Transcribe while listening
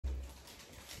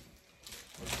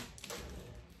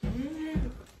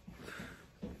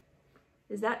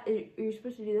Is that, are you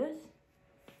supposed to do this?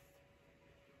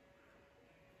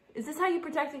 Is this how you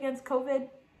protect against COVID?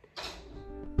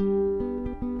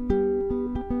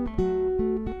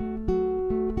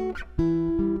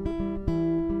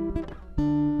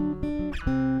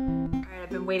 I've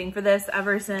been waiting for this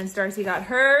ever since Darcy got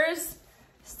hers.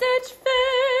 Stitch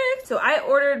Fix. So I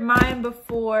ordered mine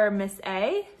before Miss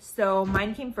A, so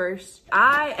mine came first.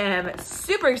 I am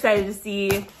super excited to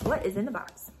see what is in the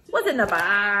box. What's in the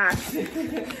box?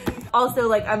 Also,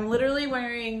 like, I'm literally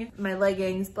wearing my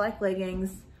leggings, black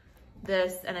leggings,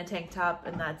 this, and a tank top,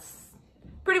 and that's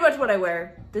pretty much what I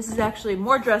wear. This is actually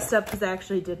more dressed up because I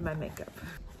actually did my makeup.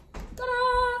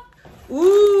 Ta-da!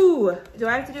 Ooh! Do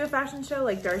I have to do a fashion show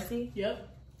like Darcy? Yep.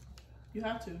 You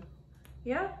have to.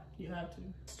 Yeah? You have to.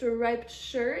 Striped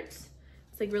shirt.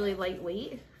 It's like really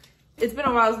lightweight. It's been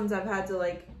a while since I've had to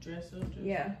like dress up.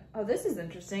 Yeah. Oh, this is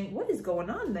interesting. What is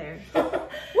going on there? What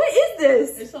is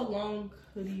this? It's a long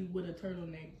hoodie with a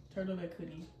turtleneck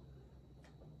hoodie.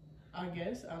 I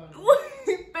guess. I don't know.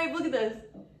 Babe, look at this.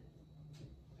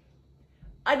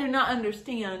 I do not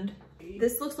understand.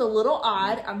 This looks a little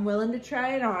odd. I'm willing to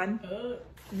try it on.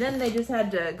 Then they just had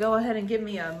to go ahead and give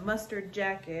me a mustard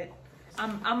jacket.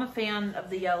 I'm a fan of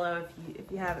the yellow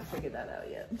if you haven't figured that out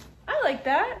yet. I like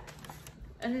that.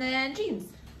 And then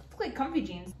jeans. Look like comfy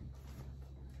jeans.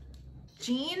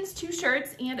 Jeans, 2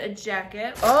 shirts, and a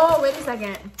jacket. Oh, wait a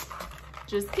second.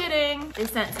 Just kidding. They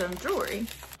sent some jewelry.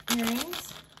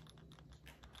 Earrings.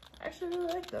 I actually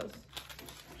really like those.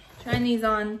 Trying these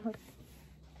on. Am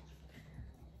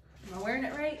I wearing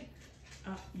it right?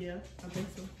 Yeah, I think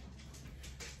so.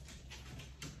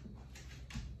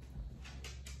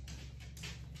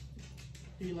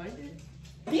 Do you like it?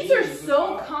 These are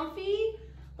so comfy.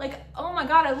 Like, oh my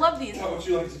God, I love these. How would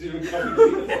you like to do in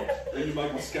comedy? Maybe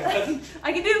Michael Scott.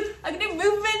 I can do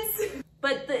movements,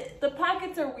 but the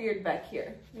pockets are weird back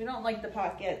here. We don't like the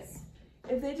pockets.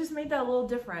 If they just made that a little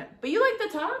different. But you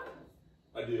like the top?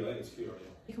 I do, I think it's cute.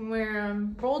 You can wear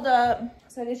them rolled up.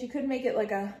 So I guess you could make it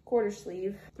like a 1/4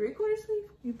 sleeve. 3/4 sleeve?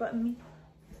 You button me?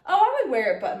 Oh, I would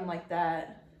wear it button like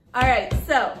that. All right,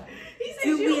 so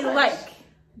do we like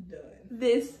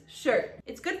this shirt?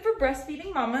 It's good for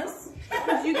breastfeeding mamas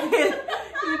because you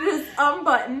just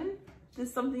unbutton. This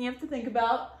is something you have to think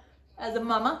about as a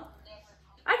mama.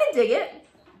 I can dig it.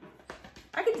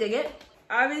 I can dig it.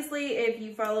 Obviously, if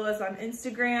you follow us on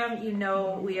Instagram, you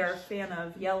know we are a fan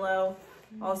of yellow.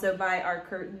 Also buy our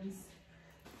curtains.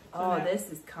 Oh, this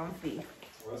is comfy.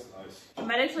 Oh, that's nice. I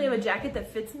might actually have a jacket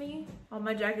that fits me. All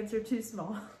my jackets are too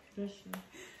small.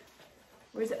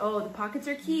 Where's it? Oh, the pockets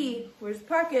are key. Where's the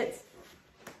pockets?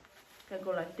 Gotta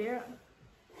go like there.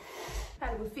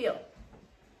 How do we feel?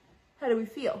 How do we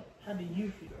feel? How do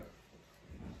you feel?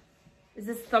 Is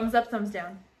this thumbs up, thumbs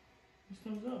down? It's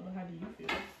thumbs up, but how do you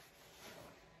feel?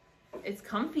 It's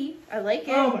comfy. I like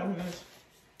it. Oh my gosh.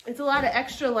 It's a lot of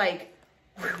extra like.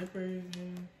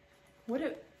 What?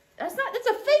 That's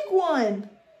a fake one.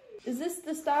 Is this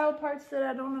the style parts that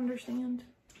I don't understand?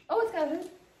 Oh, it's got a hood.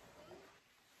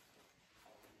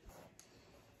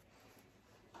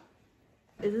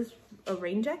 Is this a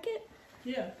rain jacket?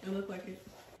 Yeah, it looked like it.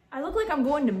 I look like I'm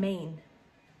going to Maine.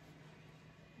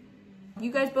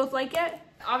 You guys both like it?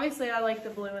 Obviously, I like the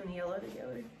blue and the yellow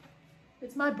together.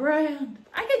 It's my brand.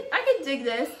 I could dig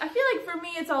this. I feel like for me,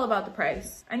 it's all about the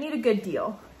price. I need a good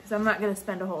deal because I'm not gonna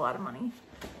spend a whole lot of money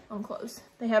on clothes.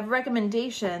 They have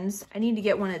recommendations. I need to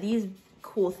get one of these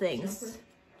cool things. Jumper?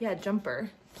 Yeah,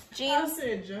 jumper. Jeans. I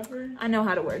said jumper. I know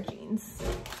how to wear jeans.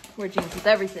 Wear jeans with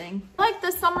everything. I like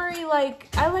the summery, like,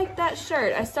 I like that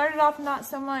shirt. I started off not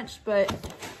so much, but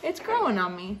it's growing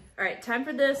on me. All right, time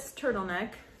for this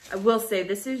turtleneck. I will say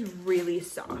this is really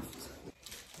soft.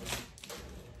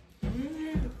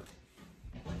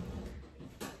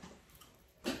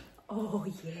 Oh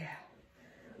yeah.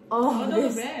 Oh,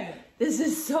 this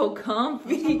is so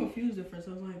comfy. I was so confused at first.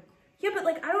 I was like, yeah, but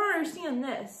like I don't understand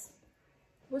this.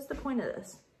 What's the point of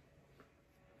this?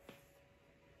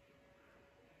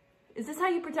 Is this how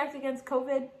you protect against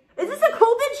COVID? Is this a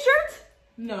COVID shirt?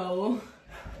 no.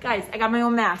 Guys, I got my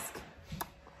own mask.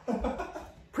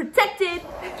 Protected.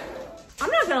 I'm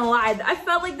not gonna lie, I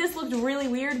felt like this looked really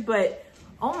weird, but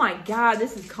oh my God,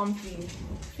 this is comfy.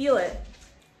 Feel it.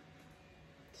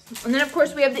 And then of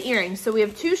course we have the earrings. So we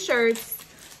have 2 shirts,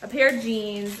 a pair of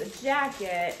jeans, a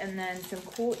jacket, and then some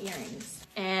cool earrings.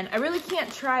 And I really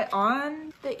can't try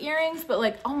on the earrings, but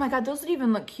like, oh my God, those would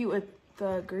even look cute with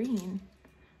the green.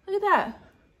 Look at that.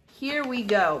 Here we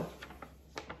go.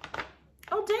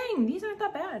 Oh dang, these aren't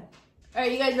that bad. All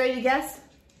right, you guys ready to guess?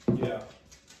 Yeah.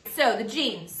 So the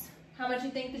jeans. How much do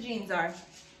you think the jeans are?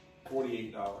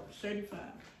 $48. 35.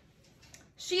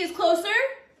 She is closer,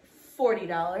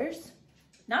 $40.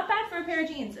 Not bad for a pair of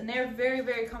jeans, and they're very,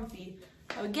 very comfy.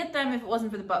 I would get them if it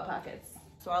wasn't for the butt pockets.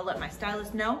 So I'll let my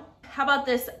stylist know. How about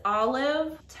this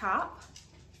olive top?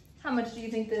 How much do you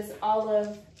think this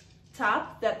olive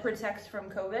top that protects from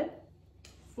COVID?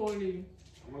 40.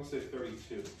 I'm gonna say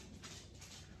 32.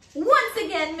 Once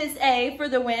again, Miss A for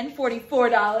the win,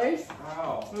 $44.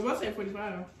 Wow. I was about to say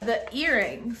 45. The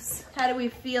earrings. How do we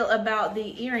feel about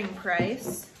the earring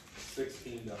price?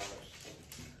 $16.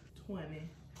 20.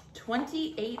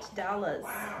 $28.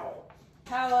 Wow.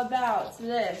 How about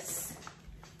this?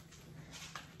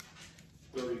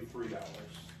 $33.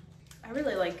 I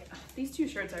really like these two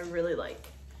shirts. I really like.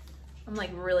 I'm like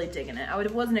really digging it. I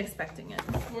wasn't expecting it.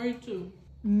 42.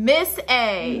 Miss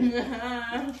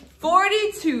A,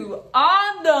 42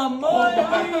 on the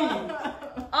money.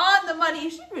 On the money.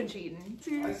 She's been cheating.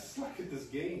 I suck at this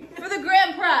game. For the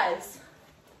grand prize,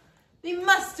 the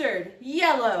mustard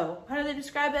yellow. How do they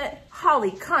describe it? Holly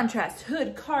contrast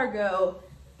hood cargo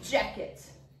jacket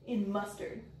in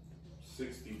mustard.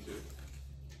 62.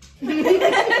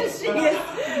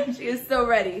 she is so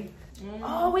ready.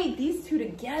 Oh wait, these two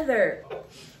together.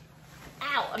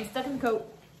 Ow, I'm stuck in the coat.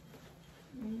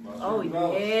 Oh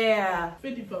yeah.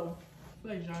 54. I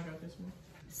feel like John got this one.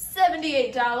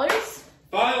 $78.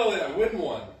 Finally, I win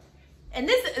one. And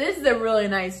this is a really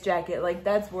nice jacket. Like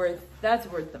that's worth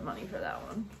the money for that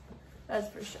one. That's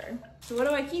for sure. So what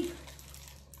do I keep?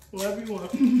 Whatever you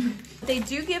want. They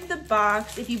do give the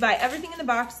box. If you buy everything in the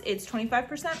box, it's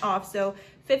 25% off. So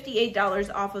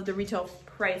 $58 off of the retail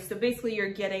price. So basically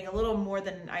you're getting a little more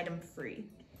than an item free.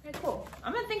 Okay, cool.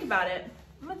 I'm gonna think about it.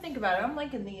 I'm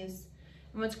liking these.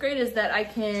 And what's great is that I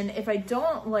can, if I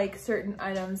don't like certain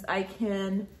items, I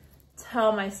can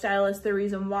tell my stylist the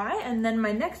reason why. And then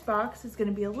my next box is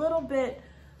gonna be a little bit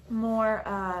more,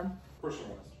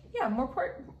 Personalized. yeah, more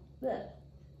personalized.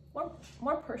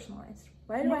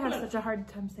 Why do I have such a hard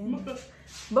time saying that?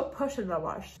 But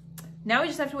personalized. Now we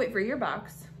just have to wait for your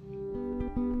box.